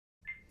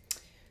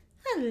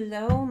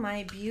Hello,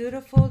 my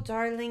beautiful,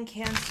 darling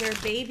Cancer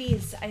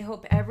babies. I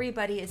hope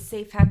everybody is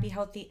safe, happy,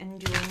 healthy,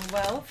 and doing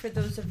well. For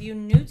those of you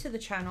new to the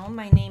channel,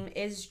 my name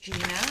is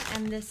Gina,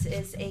 and this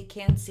is a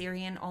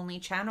Cancerian only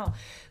channel.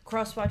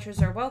 Cross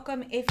watchers are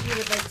welcome. If you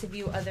would like to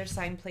view other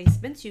sign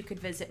placements, you could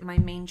visit my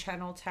main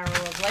channel, Tarot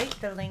of Light.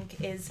 The link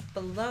is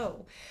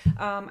below.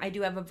 I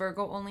do have a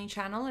Virgo only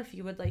channel. If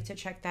you would like to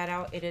check that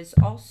out, it is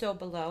also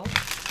below.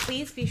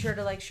 Please be sure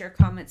to like, share,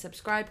 comment,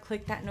 subscribe,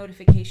 click that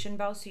notification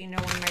bell so you know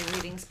when my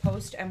readings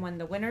post and when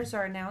the winners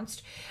are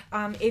announced.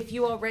 If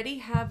you already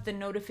have the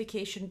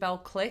notification bell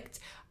clicked,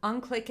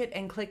 unclick it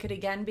and click it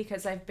again,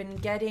 because I've been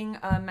getting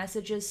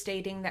messages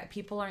stating that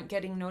people aren't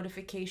getting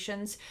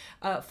notifications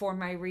for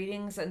my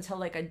readings until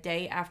like a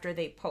day after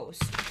they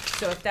post.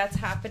 So if that's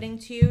happening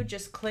to you,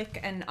 just click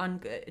and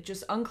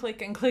just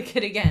unclick and click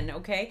it again,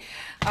 okay?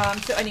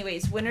 So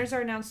anyways, winners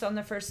are announced on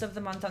the 1st of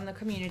the month on the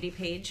community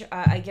page.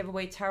 I give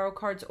away tarot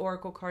cards,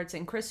 oracle cards,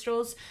 and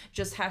crystals.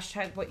 Just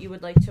hashtag what you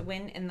would like to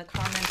win in the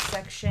comments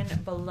section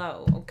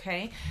below,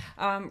 okay?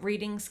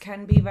 Readings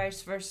can be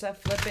vice versa.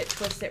 Flip it,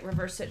 twist it,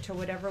 reverse it to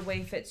whatever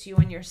way fits you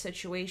and your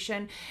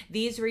situation.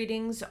 These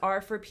readings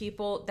are for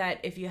people that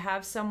if you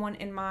have someone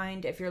in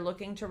mind, if you're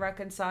looking to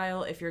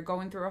reconcile, if you're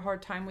going through a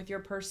hard time with your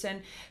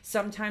person,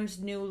 sometimes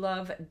new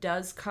love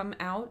does come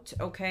out,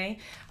 okay?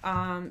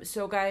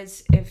 So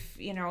guys, if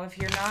you're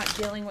not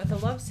dealing with a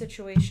love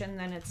situation,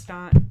 then it's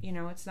not,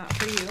 it's not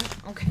for you,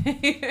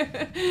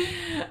 okay?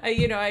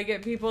 I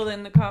get people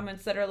in the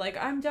comments that are like,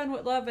 I'm done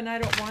with love and I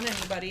don't want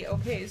anybody.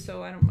 Okay,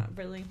 so I don't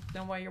really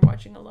know why you're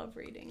watching a love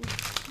reading.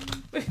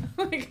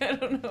 Like, I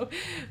don't know.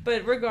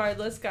 But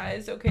regardless,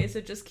 guys, okay,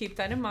 so just keep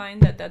that in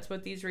mind, that that's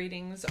what these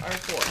readings are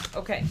for.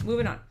 Okay,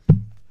 moving on.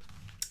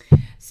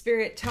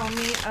 Spirit, tell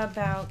me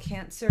about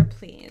Cancer,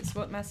 please.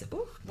 What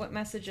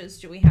messages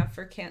do we have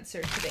for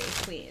Cancer today,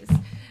 please?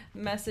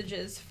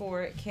 Messages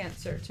for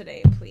Cancer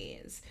today,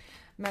 please.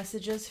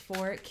 Messages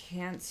for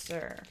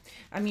Cancer.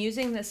 I'm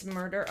using this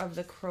Murder of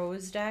the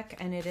Crows deck,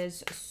 and it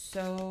is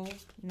so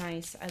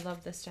nice. I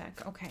love this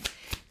deck. Okay.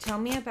 Tell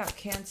me about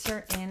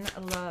Cancer in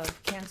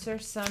love. Cancer,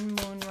 Sun,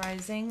 Moon,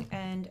 Rising,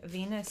 and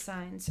Venus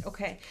signs.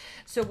 Okay.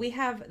 So we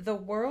have the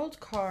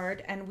World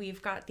card, and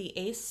we've got the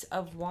Ace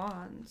of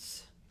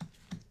Wands.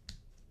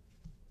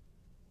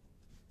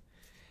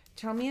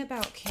 Tell me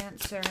about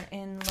Cancer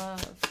in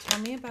love. Tell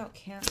me about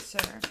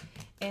Cancer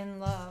in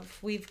love.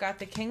 We've got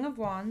the King of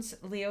Wands,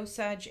 Leo,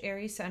 Sag,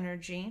 Aries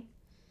energy,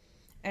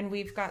 and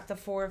we've got the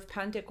Four of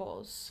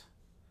Pentacles.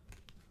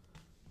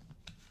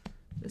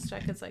 This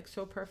deck is like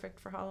so perfect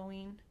for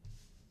Halloween.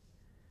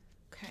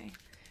 Okay.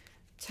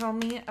 Tell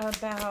me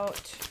about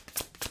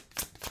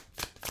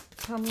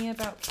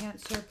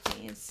Cancer,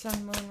 please.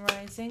 Sun, Moon,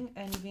 Rising,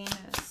 and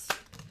Venus.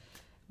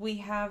 We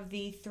have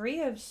the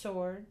Three of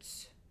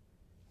Swords,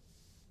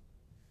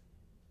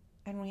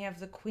 and we have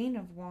the Queen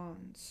of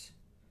Wands.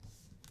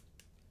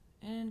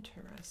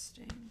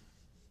 Interesting.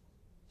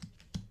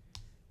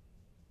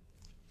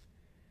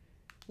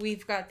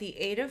 We've got the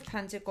Eight of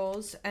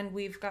Pentacles, and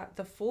we've got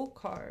the Fool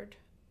card.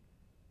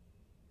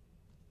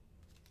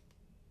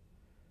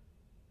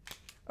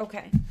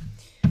 Okay.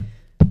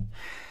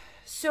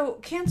 So,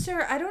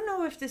 Cancer, I don't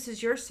know if this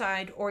is your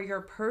side or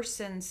your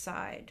person's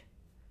side.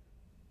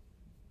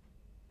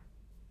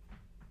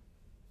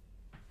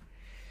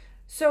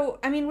 So,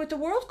 I mean, with the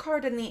World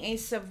card and the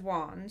Ace of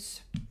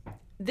Wands,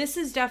 this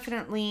is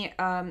definitely,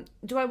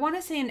 do I want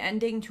to say an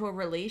ending to a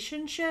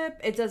relationship?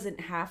 It doesn't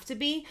have to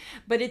be,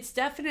 but it's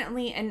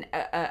definitely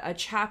a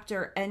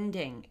chapter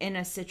ending in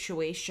a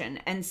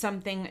situation and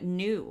something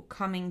new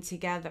coming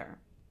together.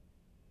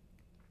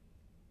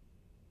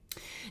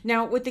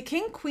 Now, with the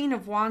King, Queen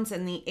of Wands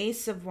and the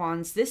Ace of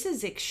Wands, this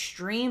is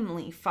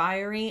extremely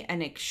fiery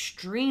and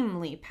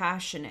extremely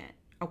passionate.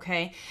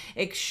 Okay,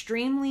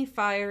 extremely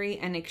fiery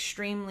and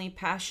extremely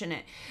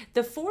passionate.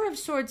 The Four of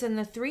Swords and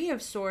the Three of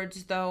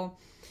Swords, though,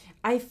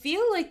 I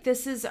feel like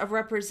this is a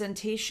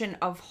representation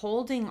of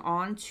holding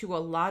on to a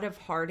lot of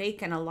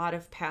heartache and a lot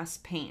of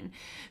past pain.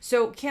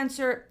 So,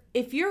 Cancer,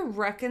 if you're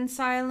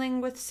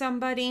reconciling with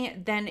somebody,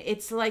 then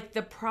it's like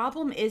the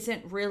problem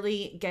isn't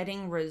really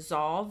getting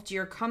resolved.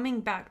 You're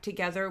coming back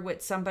together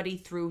with somebody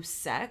through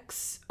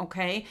sex,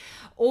 okay?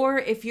 Or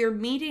if you're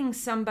meeting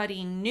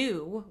somebody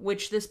new,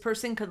 which this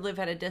person could live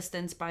at a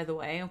distance, by the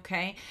way,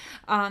 okay?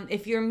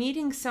 If you're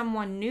meeting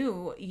someone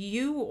new,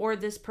 you or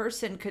this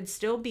person could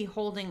still be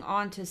holding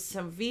on to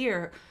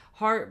severe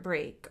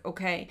heartbreak,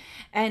 okay?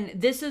 And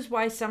this is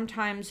why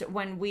sometimes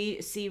when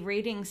we see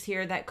readings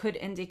here that could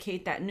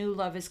indicate that new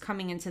love is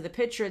coming into the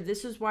picture,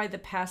 this is why the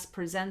past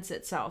presents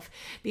itself,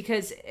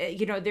 because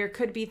there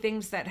could be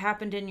things that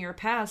happened in your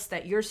past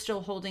that you're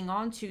still holding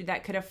on to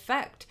that could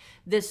affect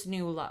this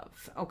new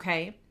love,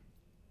 okay?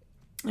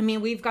 I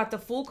mean, we've got the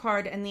Fool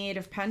card and the Eight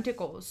of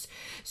Pentacles.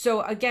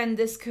 So again,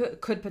 this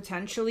could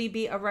potentially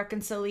be a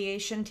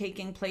reconciliation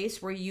taking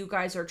place where you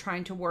guys are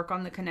trying to work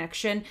on the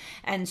connection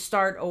and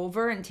start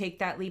over and take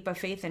that leap of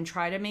faith and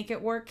try to make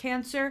it work,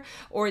 Cancer.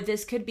 Or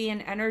this could be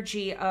an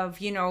energy of,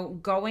 you know,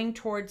 going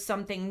towards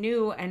something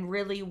new and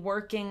really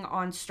working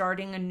on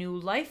starting a new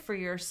life for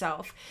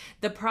yourself.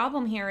 The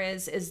problem here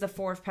is the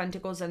Four of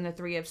Pentacles and the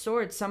Three of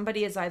Swords.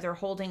 Somebody is either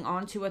holding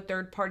on to a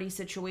third party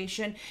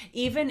situation,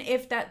 even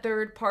if that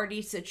third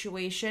party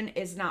situation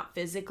is not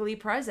physically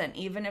present,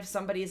 even if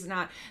somebody is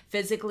not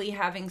physically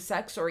having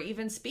sex or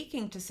even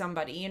speaking to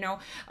somebody. You know,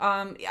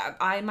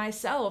 I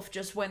myself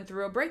just went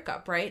through a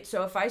breakup, right?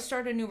 So if I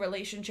start a new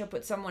relationship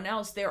with someone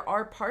else, there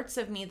are parts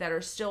of me that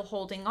are still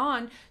holding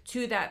on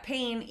to that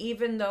pain,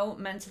 even though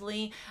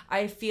mentally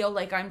I feel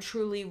like I'm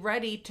truly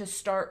ready to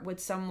start with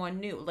someone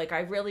new. Like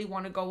I really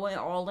want to go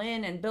all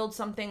in and build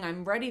something.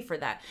 I'm ready for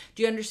that.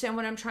 Do you understand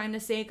what I'm trying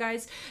to say,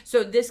 guys?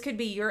 So this could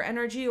be your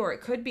energy, or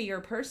it could be your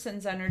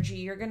person's energy.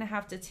 You're going to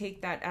have to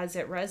take that as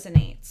it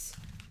resonates.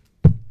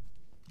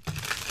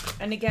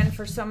 And again,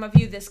 for some of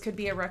you, this could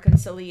be a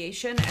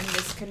reconciliation and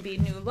this can be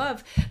new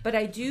love. But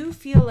I do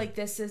feel like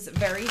this is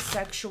very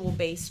sexual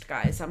based,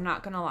 guys. I'm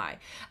not going to lie.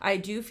 I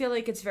do feel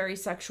like it's very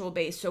sexual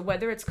based. So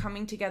whether it's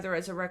coming together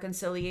as a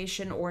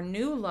reconciliation or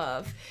new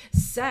love,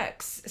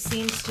 sex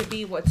seems to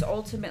be what's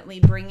ultimately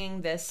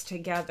bringing this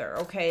together.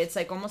 Okay, it's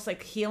like almost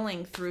like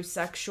healing through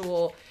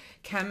sexual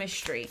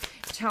chemistry.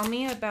 Tell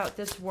me about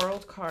this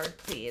World card,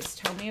 please.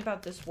 Tell me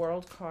about this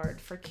World card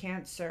for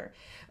Cancer.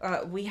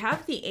 We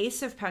have the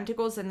Ace of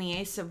Pentacles and the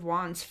Ace of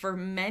Wands. For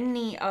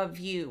many of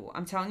you,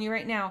 I'm telling you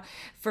right now,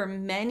 for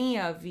many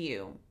of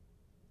you,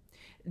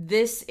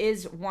 this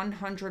is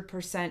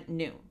 100%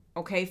 new.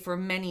 Okay, for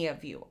many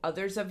of you.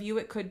 Others of you,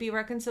 it could be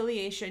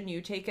reconciliation.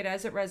 You take it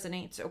as it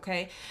resonates,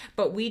 okay?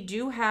 But we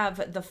do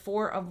have the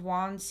Four of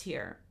Wands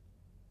here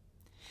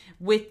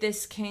with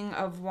this King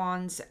of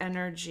Wands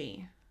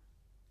energy.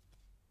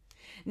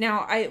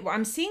 Now,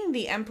 I'm seeing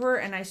the Emperor,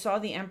 and I saw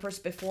the Empress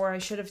before. I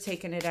should have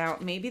taken it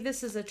out. Maybe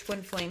this is a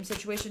twin flame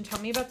situation.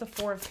 Tell me about the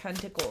Four of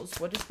Pentacles.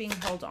 What is being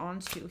held on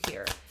to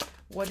here?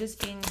 What is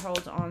being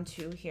held on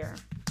to here?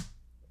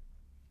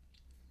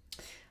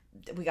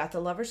 We got the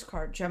Lover's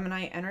card,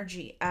 Gemini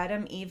energy,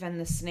 Adam, Eve, and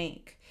the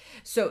snake.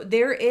 So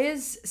there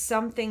is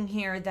something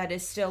here that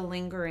is still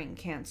lingering,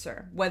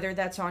 Cancer, whether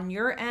that's on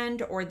your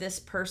end or this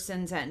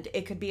person's end.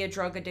 It could be a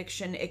drug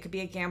addiction. It could be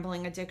a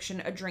gambling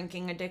addiction, a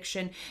drinking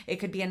addiction. It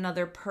could be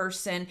another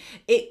person.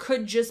 It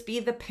could just be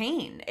the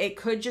pain. It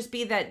could just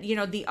be that, you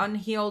know, the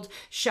unhealed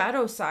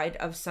shadow side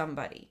of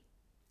somebody,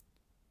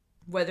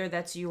 whether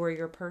that's you or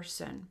your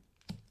person.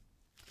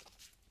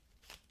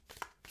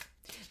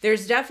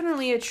 There's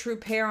definitely a true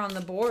pair on the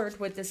board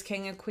with this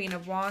King and Queen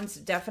of Wands.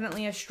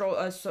 Definitely a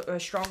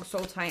strong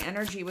soul tie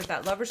energy with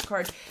that Lover's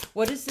card.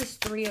 What is this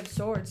Three of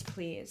Swords,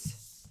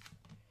 please?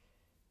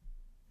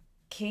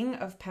 King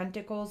of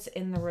Pentacles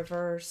in the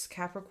reverse.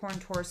 Capricorn,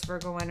 Taurus,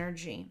 Virgo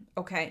energy.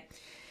 Okay,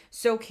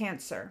 so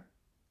Cancer.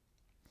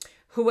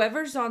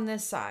 Whoever's on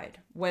this side,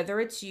 whether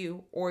it's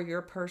you or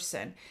your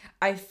person,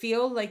 I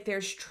feel like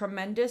there's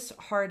tremendous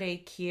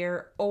heartache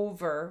here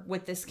over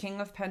with this King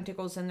of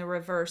Pentacles in the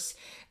reverse.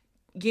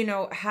 You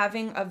know,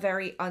 having a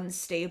very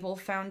unstable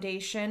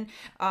foundation,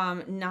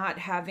 not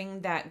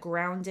having that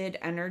grounded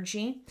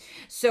energy.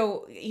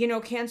 So, you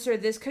know, Cancer,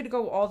 this could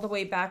go all the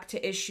way back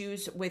to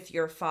issues with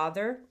your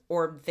father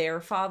or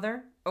their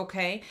father.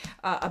 Okay,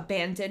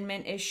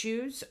 abandonment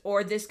issues,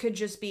 or this could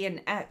just be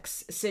an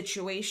ex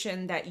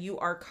situation that you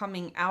are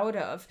coming out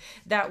of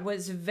that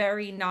was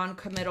very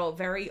non-committal,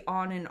 very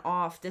on and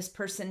off. This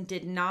person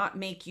did not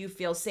make you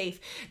feel safe.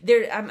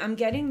 I'm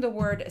getting the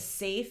word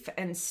safe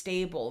and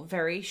stable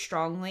very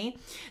strongly.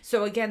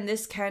 So again,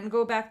 this can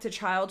go back to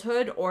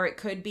childhood, or it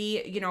could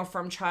be, you know,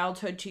 from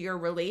childhood to your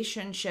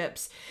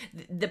relationships.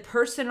 The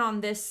person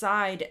on this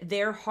side,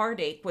 their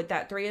heartache with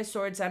that Three of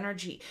Swords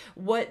energy,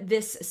 what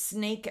this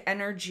snake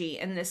energy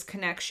and this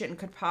connection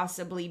could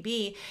possibly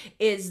be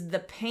is the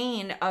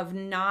pain of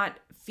not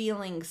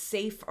feeling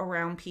safe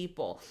around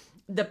people,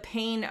 the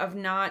pain of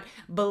not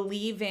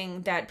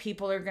believing that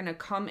people are going to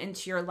come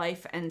into your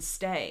life and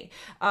stay,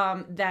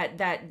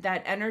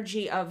 that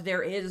energy of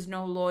there is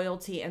no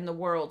loyalty in the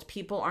world,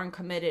 people aren't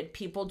committed,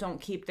 people don't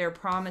keep their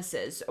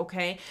promises.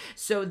 Okay,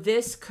 so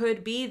this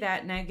could be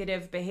that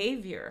negative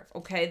behavior,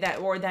 okay,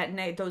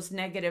 those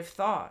negative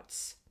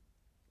thoughts.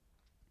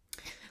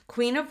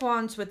 Queen of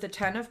Wands with the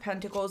Ten of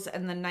Pentacles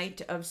and the Knight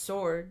of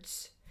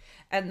Swords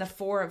and the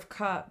Four of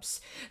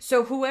Cups.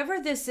 So whoever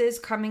this is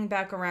coming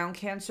back around,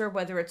 Cancer,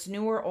 whether it's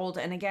new or old,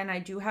 and again, I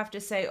do have to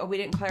say, oh, we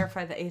didn't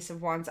clarify the Ace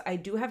of Wands. I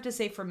do have to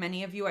say for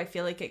many of you, I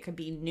feel like it could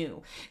be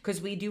new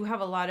because we do have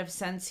a lot of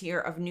sense here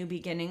of new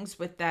beginnings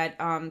with that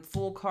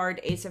Fool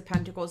card, Ace of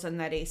Pentacles, and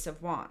that Ace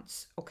of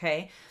Wands,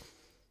 okay?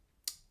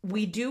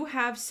 we do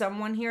have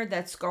someone here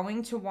that's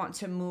going to want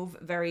to move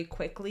very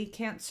quickly,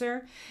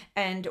 Cancer.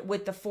 And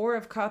with the Four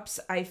of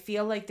Cups, I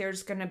feel like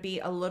there's going to be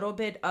a little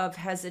bit of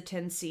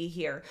hesitancy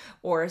here,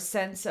 or a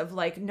sense of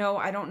like, no,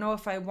 I don't know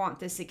if I want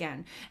this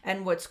again.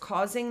 And what's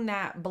causing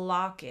that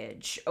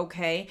blockage,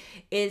 okay,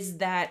 is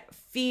that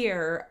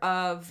fear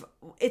of,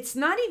 it's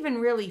not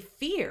even really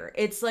fear.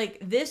 It's like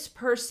this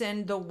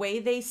person, the way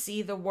they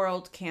see the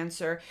world,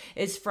 Cancer,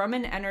 is from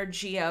an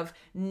energy of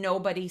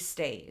nobody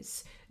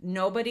stays.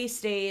 Nobody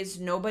stays,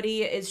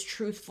 nobody is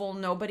truthful,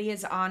 nobody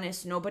is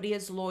honest, nobody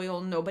is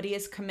loyal, nobody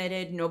is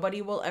committed,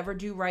 nobody will ever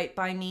do right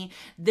by me.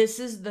 This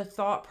is the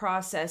thought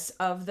process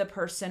of the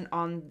person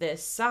on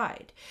this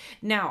side.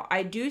 Now,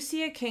 I do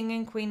see a King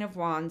and Queen of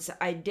Wands.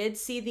 I did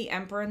see the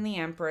Emperor and the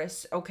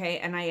Empress, okay,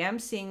 and I am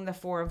seeing the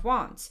Four of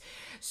Wands.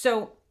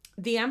 So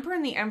the Emperor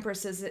and the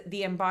Empress is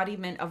the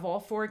embodiment of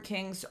all four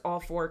kings, all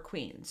four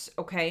queens,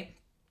 okay?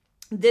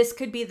 This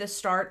could be the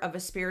start of a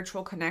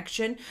spiritual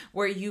connection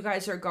where you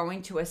guys are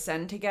going to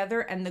ascend together.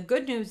 And the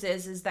good news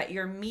is that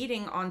you're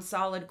meeting on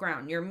solid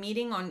ground. You're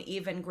meeting on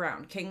even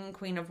ground, King and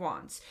Queen of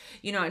Wands.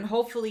 You know, and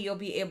hopefully you'll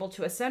be able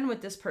to ascend with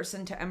this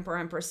person to Emperor,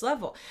 Empress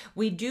level.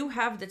 We do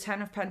have the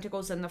Ten of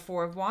Pentacles and the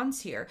Four of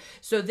Wands here.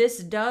 So this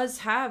does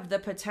have the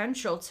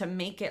potential to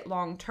make it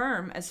long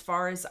term as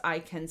far as I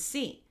can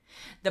see.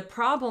 The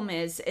problem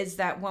is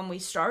that when we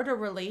start a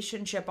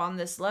relationship on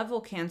this level,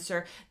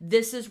 Cancer,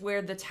 this is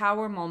where the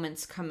tower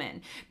moments come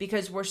in,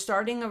 because we're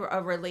starting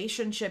a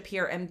relationship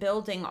here and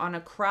building on a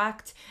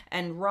cracked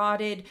and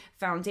rotted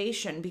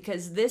foundation,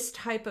 because this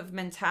type of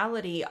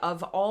mentality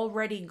of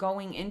already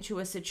going into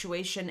a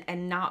situation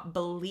and not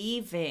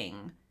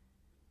believing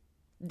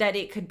that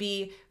it could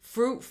be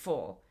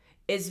fruitful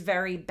is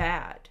very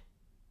bad.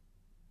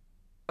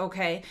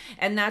 Okay.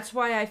 And that's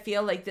why I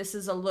feel like this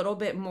is a little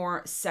bit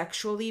more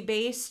sexually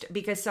based,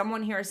 because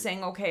someone here is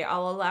saying, okay,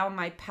 I'll allow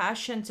my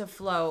passion to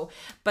flow,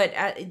 but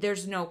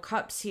there's no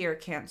cups here,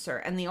 Cancer.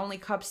 And the only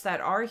cups that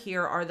are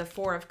here are the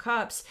Four of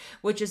Cups,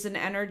 which is an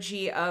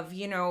energy of,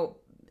 you know,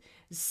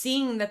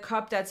 seeing the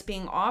cup that's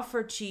being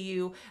offered to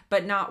you,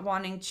 but not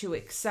wanting to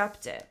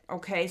accept it.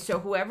 Okay. So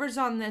whoever's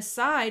on this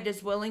side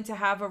is willing to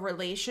have a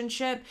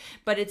relationship,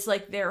 but it's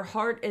like their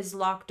heart is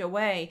locked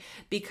away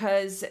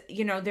because,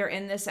 you know, they're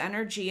in this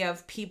energy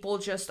of people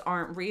just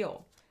aren't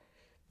real.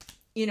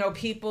 You know,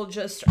 people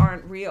just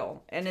aren't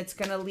real, and it's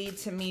going to lead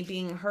to me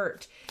being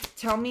hurt.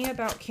 Tell me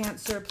about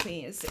Cancer,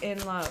 please,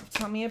 in love.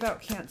 Tell me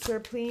about Cancer,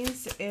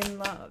 please, in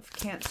love.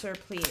 Cancer,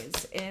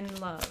 please, in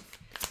love.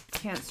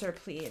 Cancer,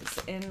 please,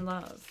 in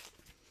love.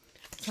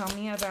 Tell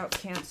me about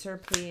Cancer,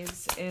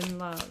 please, in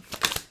love.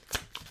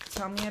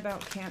 Tell me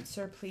about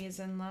Cancer, please,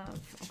 in love.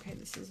 Okay,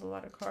 this is a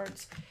lot of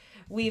cards.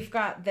 We've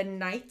got the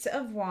Knight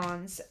of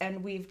Wands,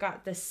 and we've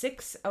got the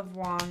Six of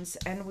Wands,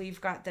 and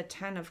we've got the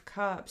Ten of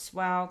Cups.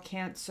 Wow,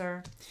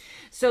 Cancer.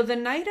 So the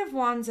Knight of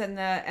Wands and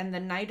the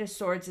Knight of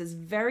Swords is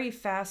very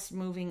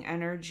fast-moving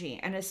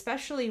energy, and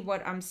especially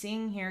what I'm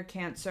seeing here,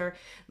 Cancer.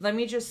 Let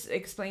me just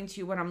explain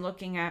to you what I'm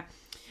looking at.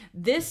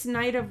 This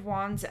Knight of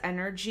Wands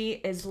energy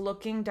is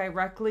looking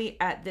directly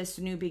at this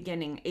new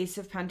beginning, Ace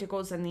of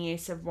Pentacles and the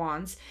Ace of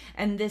Wands.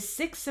 And this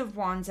Six of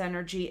Wands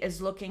energy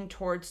is looking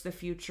towards the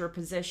future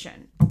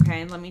position.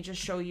 Okay, and let me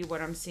just show you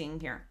what I'm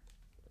seeing here.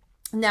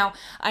 Now,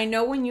 I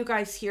know when you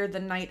guys hear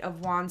the Knight of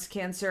Wands,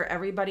 Cancer,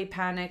 everybody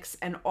panics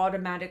and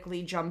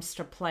automatically jumps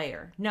to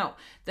player. No,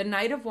 the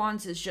Knight of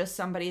Wands is just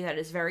somebody that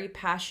is very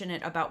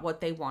passionate about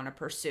what they want to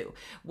pursue,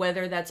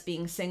 whether that's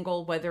being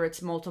single, whether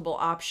it's multiple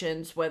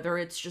options, whether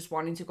it's just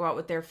wanting to go out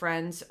with their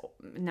friends.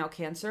 Now,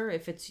 Cancer,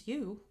 if it's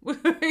you,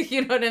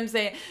 you know what I'm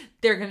saying?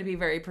 They're going to be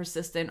very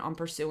persistent on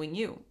pursuing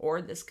you,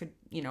 or this could,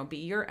 you know, be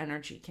your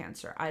energy,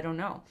 Cancer. I don't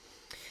know.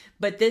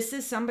 But this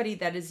is somebody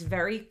that is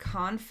very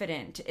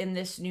confident in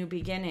this new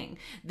beginning.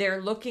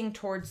 They're looking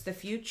towards the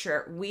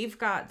future. We've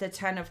got the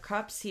Ten of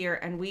Cups here,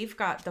 and we've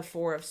got the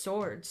Four of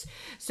Swords.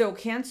 So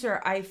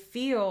Cancer, I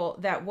feel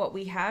that what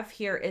we have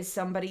here is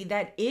somebody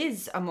that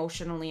is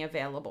emotionally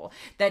available,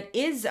 that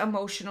is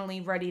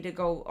emotionally ready to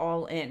go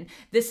all in.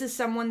 This is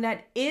someone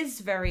that is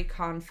very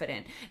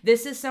confident.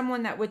 This is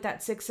someone that with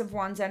that Six of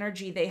Wands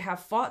energy, they have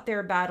fought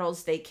their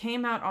battles. They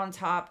came out on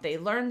top. They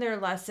learned their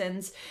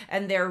lessons,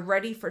 and they're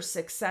ready for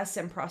success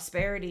and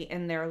prosperity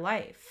in their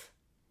life.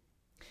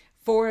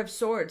 Four of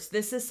Swords.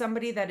 This is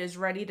somebody that is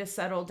ready to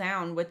settle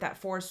down with that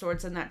Four of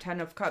Swords and that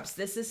Ten of Cups.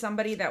 This is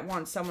somebody that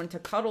wants someone to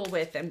cuddle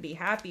with and be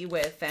happy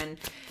with and,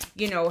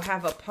 you know,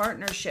 have a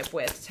partnership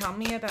with. Tell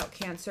me about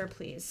Cancer,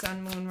 please.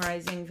 Sun, Moon,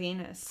 Rising,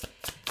 Venus.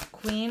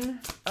 Queen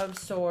of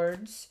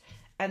Swords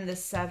and the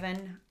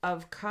Seven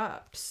of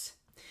Cups.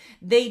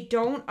 They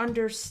don't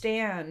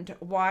understand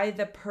why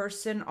the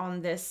person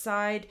on this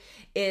side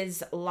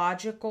is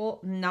logical,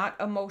 not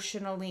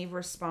emotionally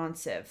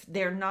responsive.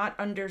 They're not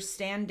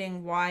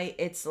understanding why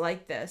it's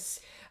like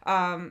this.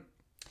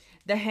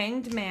 the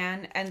Hanged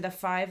Man, and the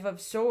Five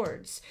of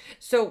Swords.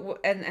 So,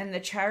 and the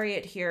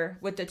Chariot here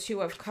with the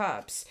Two of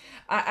Cups.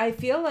 I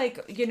feel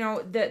like, you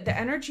know, the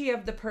energy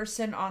of the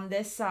person on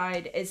this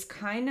side is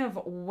kind of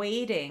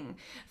waiting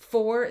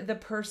for the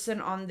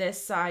person on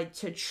this side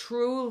to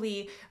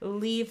truly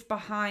leave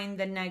behind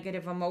the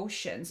negative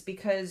emotions,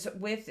 because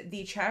with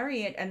the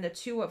Chariot and the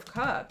Two of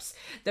Cups,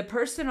 the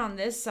person on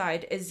this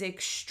side is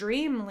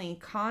extremely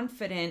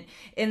confident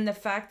in the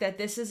fact that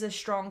this is a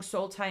strong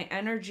soul tie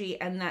energy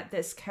and that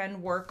this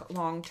can work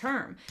long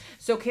term.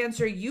 So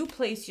Cancer, you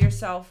place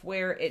yourself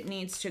where it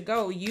needs to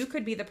go. You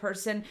could be the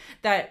person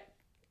that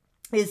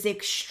is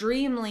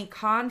extremely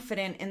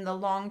confident in the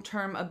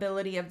long-term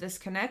ability of this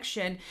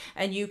connection,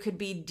 and you could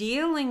be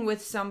dealing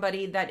with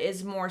somebody that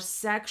is more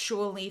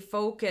sexually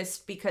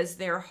focused because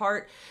their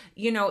heart,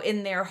 you know,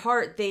 in their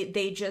heart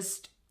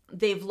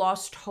they've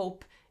lost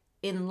hope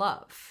in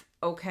love.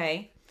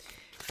 Okay,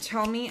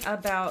 tell me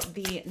about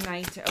the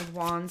Knight of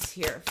Wands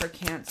here for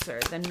Cancer.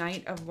 The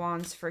Knight of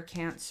Wands for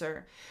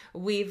Cancer.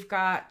 We've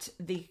got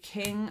the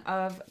King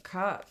of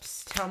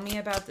Cups. Tell me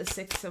about the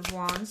Six of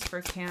Wands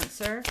for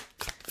Cancer.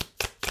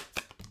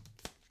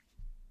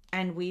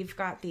 And we've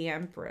got the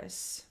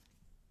Empress.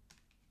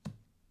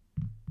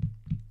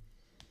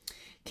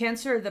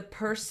 Cancer, the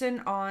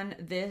person on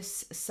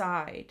this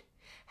side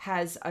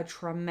has a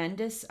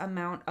tremendous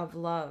amount of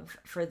love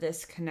for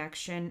this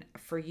connection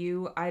for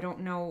you. I don't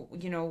know,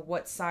 you know,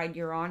 what side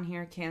you're on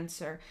here,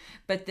 Cancer,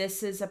 but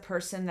this is a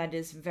person that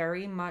is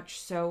very much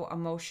so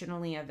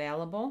emotionally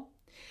available.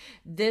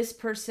 This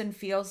person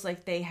feels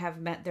like they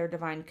have met their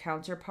divine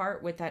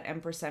counterpart with that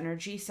Empress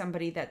energy,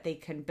 somebody that they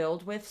can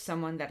build with,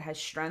 someone that has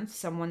strength,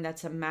 someone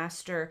that's a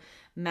master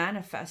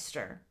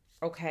manifester,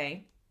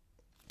 okay?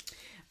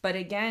 But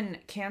again,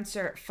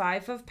 Cancer,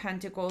 Five of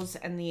Pentacles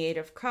and the Eight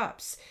of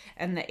Cups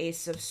and the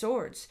Ace of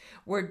Swords.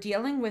 We're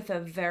dealing with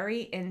a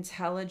very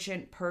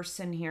intelligent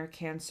person here,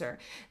 Cancer.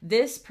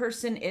 This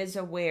person is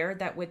aware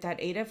that with that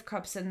Eight of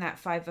Cups and that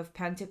Five of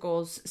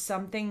Pentacles,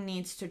 something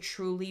needs to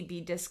truly be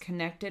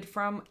disconnected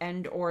from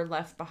and or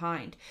left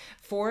behind.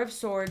 Four of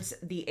Swords,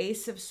 the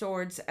Ace of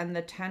Swords, and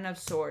the Ten of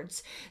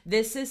Swords.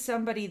 This is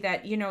somebody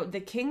that, you know,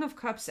 the King of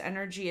Cups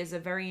energy is a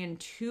very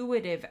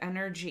intuitive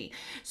energy.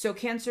 So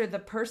Cancer, the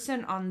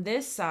person on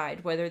this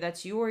side, whether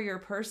that's you or your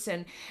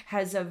person,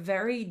 has a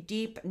very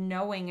deep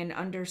knowing and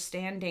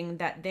understanding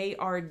that they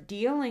are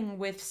dealing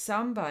with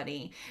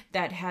somebody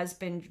that has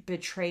been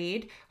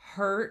betrayed,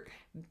 hurt,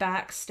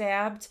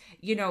 backstabbed.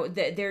 You know,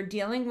 they're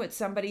dealing with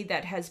somebody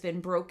that has been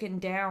broken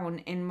down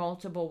in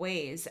multiple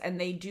ways, and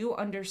they do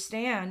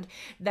understand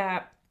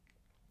that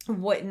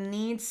what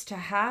needs to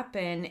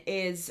happen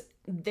is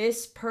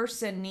this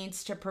person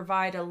needs to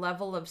provide a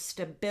level of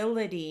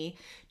stability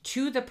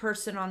to the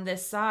person on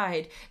this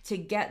side to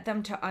get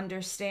them to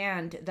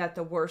understand that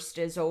the worst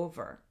is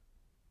over.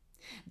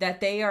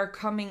 That they are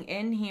coming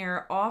in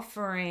here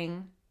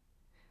offering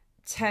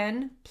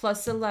 10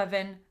 plus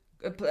 11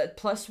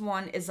 plus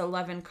 1 is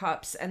 11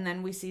 cups, and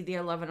then we see the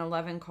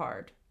 11-11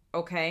 card.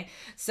 Okay,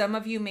 some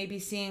of you may be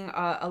seeing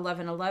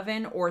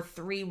 11-11 or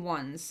 3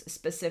 ones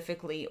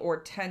specifically,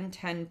 or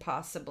 10-10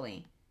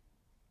 possibly.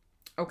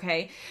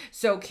 Okay,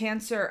 so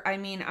Cancer, I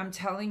mean, I'm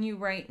telling you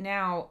right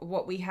now,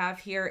 what we have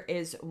here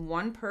is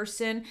one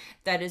person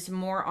that is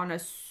more on a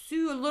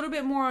little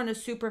bit more on a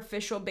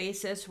superficial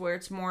basis, where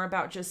it's more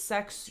about just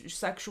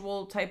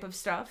sexual type of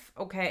stuff.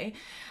 Okay,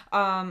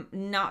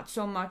 not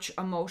so much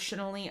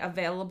emotionally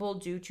available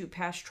due to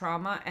past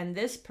trauma. And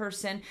this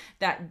person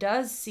that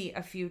does see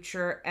a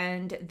future,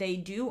 and they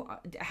do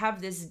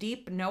have this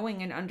deep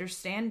knowing and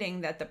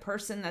understanding that the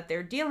person that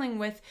they're dealing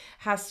with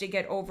has to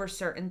get over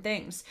certain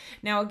things.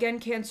 Now again,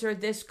 Cancer,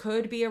 this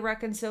could be a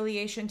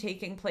reconciliation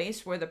taking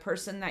place where the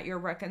person that you're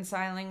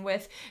reconciling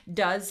with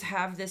does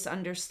have this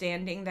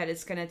understanding that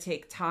it's going to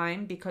take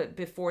time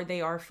before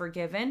they are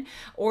forgiven.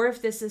 Or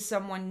if this is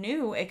someone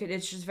new,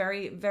 it's just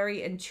very,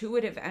 very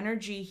intuitive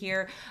energy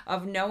here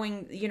of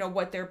knowing, you know,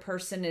 what their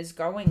person is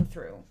going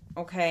through.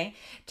 Okay,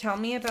 tell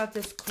me about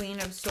this Queen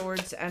of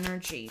Swords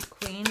energy.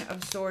 Queen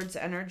of Swords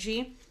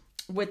energy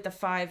with the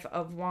Five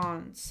of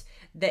Wands,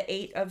 the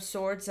Eight of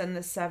Swords, and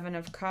the Seven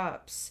of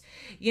Cups.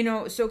 You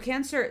know, so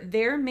Cancer,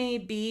 there may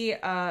be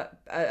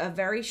a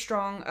very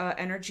strong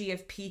energy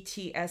of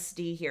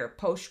PTSD here,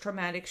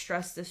 post-traumatic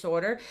stress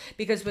disorder,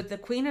 because with the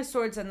Queen of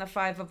Swords and the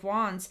Five of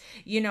Wands,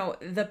 you know,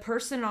 the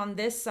person on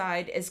this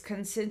side is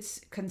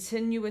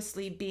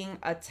continuously being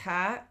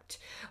attacked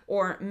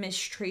or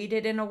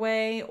mistreated in a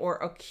way, or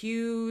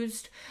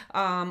accused,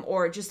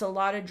 or just a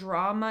lot of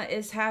drama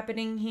is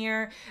happening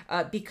here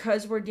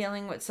because we're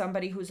dealing with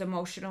somebody who's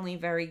emotionally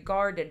very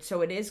guarded. So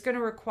it is going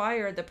to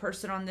require the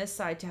person on this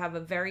side to have a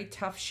very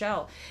tough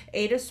shell.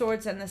 Eight of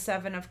Swords and the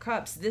Seven of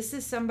Cups. This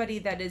is somebody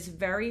that is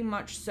very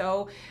much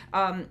so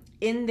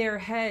in their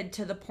head,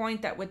 to the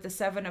point that with the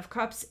Seven of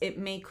Cups, it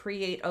may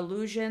create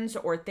illusions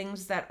or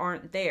things that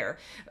aren't there.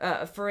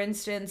 For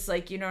instance,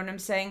 like, you know what I'm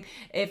saying?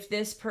 If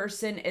this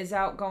person is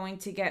out going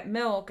to get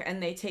milk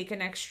and they take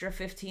an extra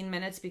 15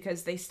 minutes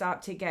because they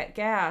stop to get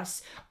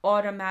gas,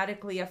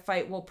 automatically a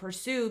fight will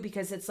pursue,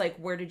 because it's like,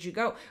 where did did you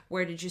go?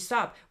 Where did you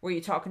stop? Were you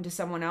talking to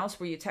someone else?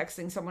 Were you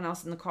texting someone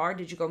else in the car?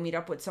 Did you go meet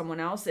up with someone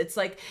else? It's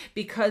like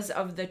because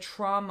of the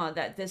trauma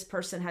that this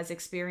person has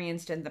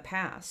experienced in the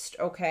past,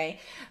 okay?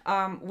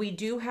 We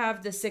do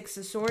have the Six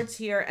of Swords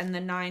here and the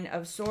Nine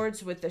of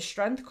Swords with the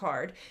Strength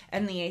card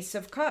and the Ace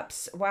of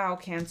Cups. Wow,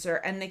 Cancer.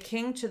 And the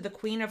King to the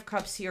Queen of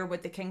Cups here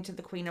with the King to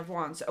the Queen of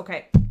Wands.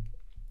 Okay.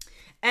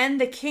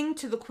 And the King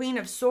to the Queen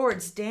of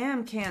Swords.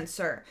 Damn,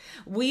 Cancer.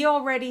 We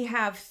already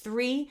have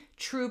 3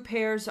 true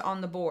pairs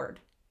on the board.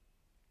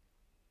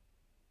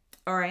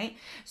 All right.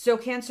 So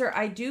Cancer,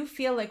 I do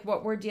feel like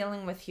what we're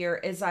dealing with here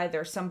is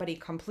either somebody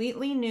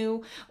completely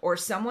new or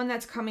someone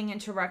that's coming in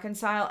to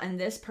reconcile. And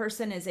this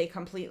person is a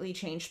completely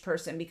changed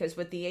person, because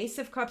with the Ace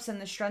of Cups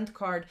and the Strength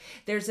card,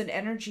 there's an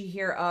energy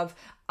here of,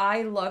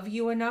 I love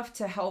you enough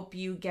to help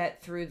you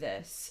get through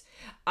this.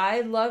 I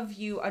love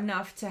you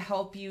enough to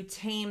help you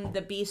tame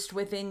the beast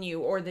within you,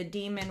 or the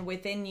demon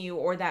within you,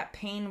 or that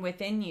pain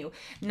within you.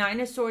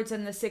 Nine of Swords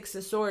and the Six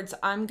of Swords,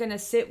 I'm going to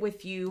sit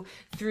with you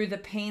through the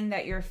pain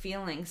that you're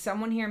feeling.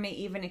 Someone here may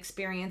even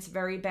experience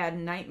very bad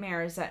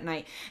nightmares at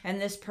night,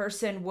 and this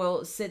person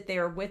will sit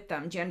there with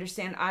them. Do you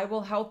understand? I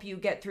will help you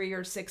get through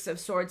your Six of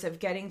Swords of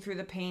getting through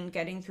the pain,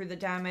 getting through the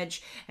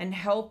damage, and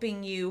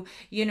helping you,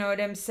 you know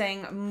what I'm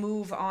saying,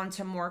 move on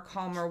to more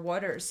calmer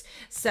waters.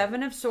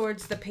 Seven of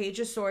Swords, the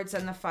Page of Swords,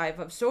 and the Five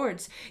of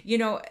Swords. You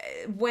know,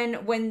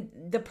 when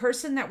the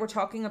person that we're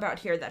talking about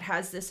here that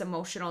has this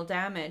emotional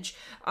damage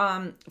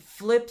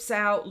flips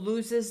out,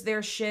 loses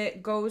their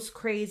shit, goes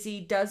crazy,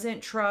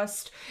 doesn't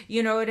trust,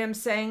 you know what I'm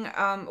saying,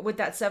 with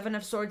that Seven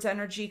of Swords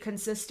energy,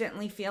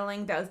 consistently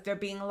feeling that they're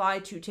being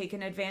lied to,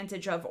 taken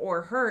advantage of,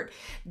 or hurt,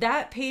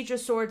 that Page of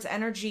Swords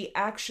energy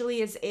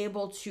actually is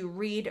able to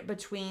read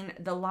between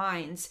the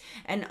lines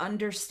and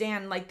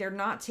understand, like, they're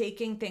not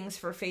taking things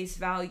for face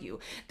value.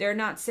 They're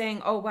not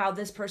saying, oh wow,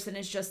 this person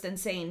is just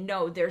insane.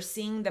 No, they're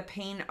seeing the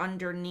pain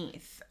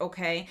underneath,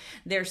 okay?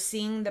 They're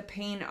seeing the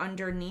pain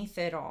underneath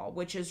it all,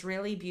 which is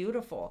really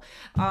beautiful.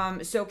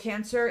 So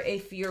Cancer,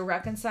 if you're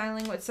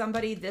reconciling with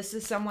somebody, this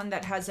is someone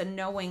that has a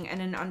knowing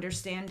and an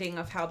understanding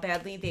of how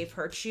badly they've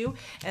hurt you,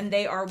 and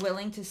they are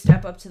willing to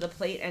step up to the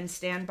plate and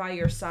stand by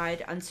your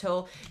side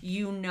until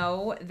you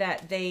know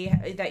that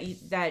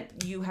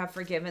that you have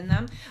forgiven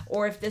them.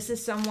 Or if this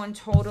is someone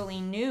totally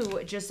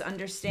new, just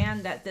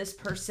understand that this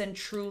person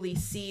truly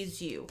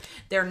sees you.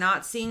 They're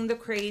not seeing the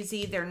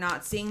crazy, they're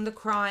not seeing the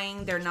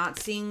crying, they're not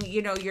seeing,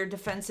 you know, your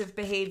defensive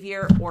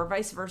behavior, or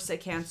vice versa,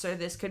 Cancer.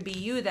 This could be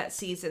you that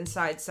sees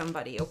inside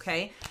somebody,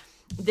 okay?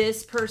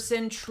 This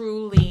person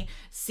truly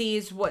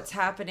sees what's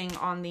happening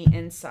on the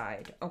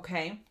inside,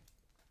 okay?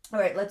 All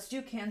right, let's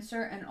do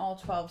Cancer and all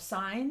 12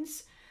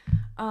 signs.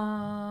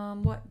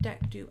 What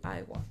deck do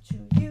I want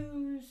to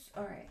use?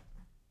 All right.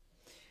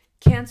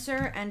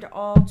 Cancer and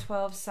all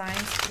 12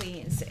 signs,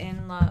 please,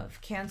 in love.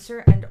 Cancer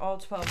and all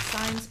 12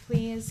 signs,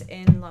 please,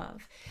 in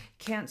love.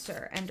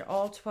 Cancer and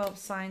all 12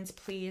 signs,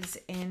 please,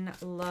 in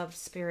love,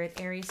 Spirit.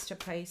 Aries to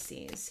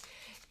Pisces.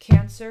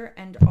 Cancer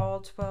and all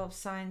 12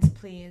 signs,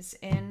 please,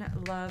 in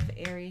love,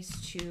 Aries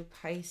to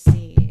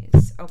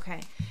Pisces.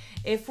 Okay.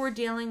 If we're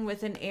dealing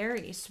with an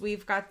Aries,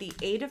 we've got the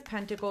Eight of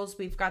Pentacles,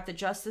 we've got the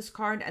Justice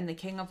card, and the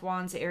King of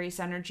Wands, Aries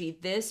energy.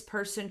 This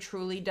person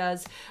truly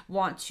does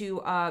want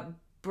to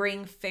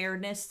bring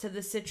fairness to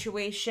the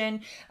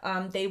situation.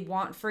 They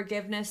want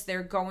forgiveness.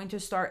 They're going to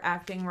start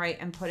acting right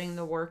and putting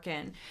the work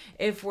in.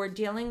 If we're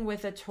dealing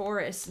with a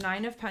Taurus,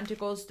 Nine of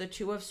Pentacles, the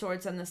Two of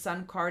Swords, and the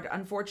Sun card,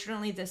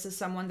 unfortunately, this is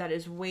someone that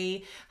is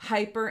way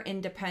hyper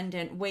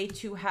independent, way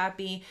too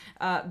happy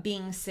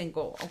being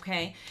single,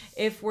 okay?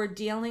 If we're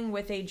dealing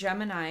with a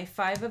Gemini,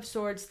 Five of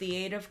Swords, the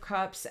Eight of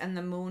Cups, and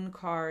the Moon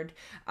card,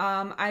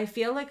 I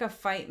feel like a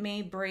fight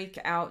may break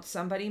out.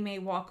 Somebody may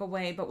walk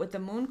away, but with the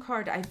Moon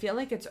card, I feel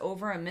like it's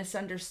over a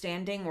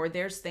misunderstanding, or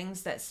there's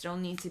things that still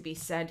need to be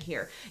said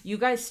here. You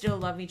guys still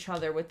love each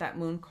other with that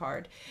Moon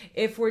card.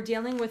 If we're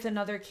dealing with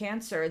another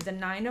Cancer, the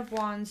Nine of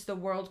Wands, the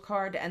World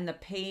card, and the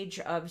Page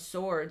of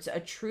Swords,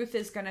 a truth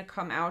is going to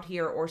come out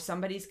here, or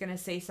somebody's going to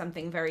say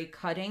something very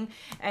cutting,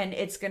 and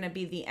it's going to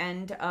be the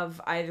end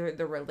of either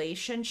the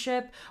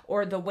relationship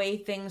or the way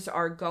things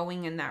are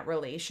going in that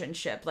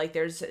relationship. Like,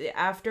 there's,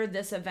 after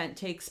this event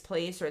takes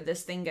place, or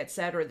this thing gets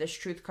said, or this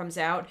truth comes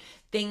out,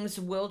 things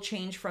will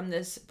change from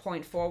this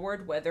point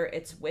forward, whether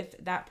it's with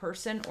that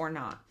person or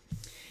not.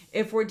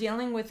 If we're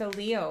dealing with a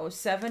Leo,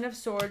 Seven of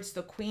Swords,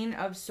 the Queen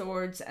of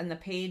Swords, and the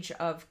Page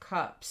of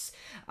Cups.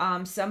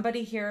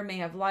 Somebody here may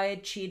have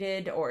lied,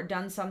 cheated, or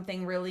done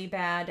something really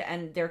bad,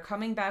 and they're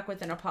coming back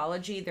with an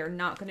apology. They're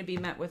not going to be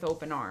met with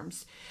open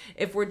arms.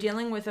 If we're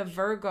dealing with a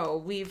Virgo,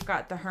 we've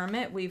got the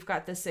Hermit, we've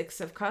got the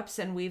Six of Cups,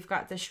 and we've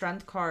got the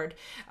Strength card.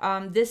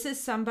 This is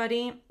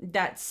somebody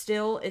that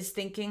still is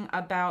thinking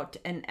about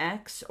an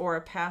ex or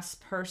a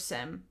past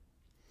person.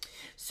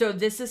 So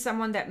this is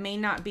someone that may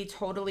not be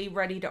totally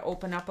ready to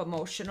open up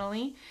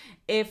emotionally.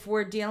 If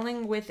we're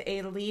dealing with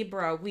a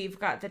Libra, we've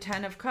got the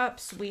 10 of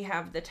Cups, we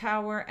have the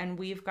Tower, and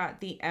we've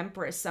got the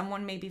Empress.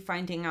 Someone may be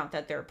finding out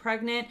that they're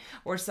pregnant,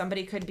 or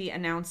somebody could be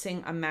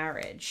announcing a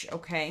marriage,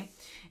 okay?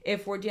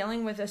 If we're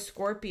dealing with a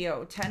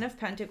Scorpio, 10 of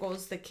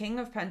Pentacles, the King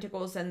of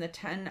Pentacles, and the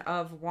 10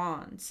 of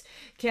Wands.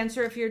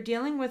 Cancer, if you're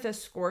dealing with a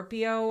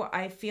Scorpio,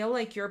 I feel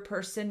like your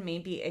person may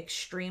be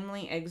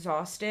extremely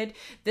exhausted.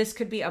 This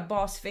could be a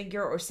boss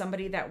figure or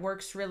somebody that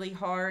works really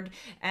hard,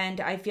 and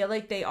I feel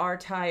like they are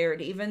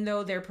tired. Even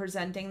though they're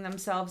presenting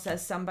themselves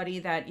as somebody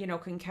that, you know,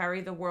 can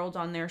carry the world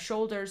on their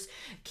shoulders,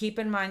 keep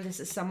in mind this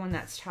is someone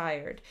that's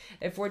tired.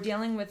 If we're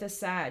dealing with a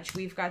Sag,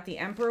 we've got the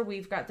Emperor,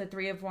 we've got the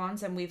Three of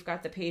Wands, and we've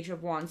got the Page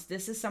of Wands.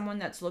 This is someone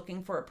that's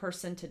looking for a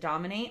person to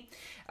dominate.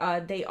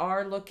 They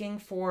are looking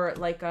for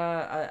like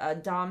a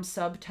dom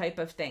sub type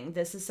of thing.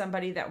 This is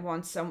somebody that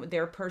wants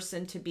their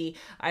person to be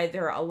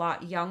either a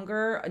lot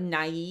younger,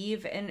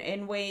 naive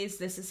in ways.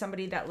 This is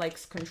somebody that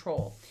likes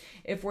control.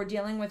 If we're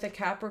dealing with a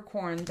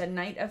Capricorn, the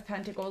Knight of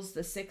Pentacles,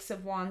 the Six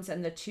of Wands,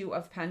 and the Two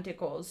of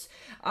Pentacles.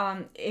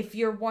 If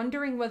you're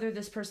wondering whether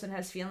this person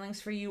has feelings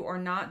for you or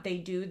not, they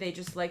do. They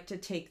just like to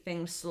take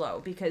things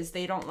slow because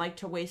they don't like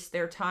to waste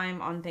their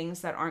time on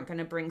things that aren't going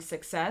to bring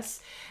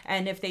success.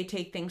 And if they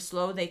take things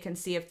slow, they can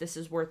see if this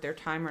is worth their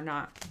time or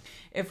not.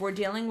 If we're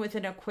dealing with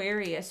an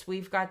Aquarius,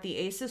 we've got the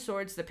Ace of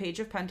Swords, the Page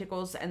of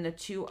Pentacles, and the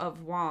Two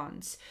of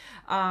Wands.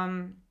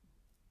 I'm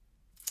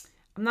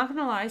not going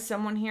to lie,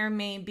 someone here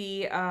may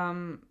be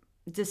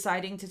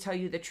deciding to tell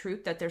you the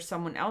truth that there's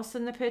someone else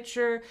in the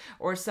picture,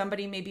 or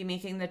somebody may be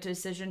making the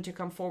decision to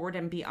come forward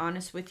and be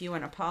honest with you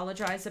and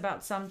apologize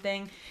about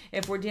something.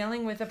 If we're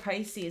dealing with a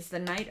Pisces, the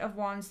Knight of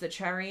Wands, the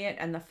Chariot,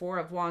 and the Four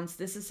of Wands,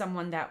 this is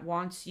someone that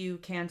wants you,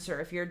 Cancer.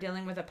 If you're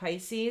dealing with a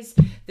Pisces,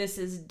 this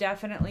is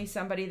definitely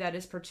somebody that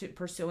is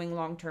pursuing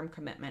long-term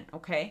commitment,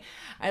 okay?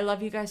 I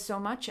love you guys so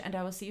much, and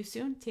I will see you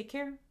soon. Take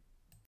care.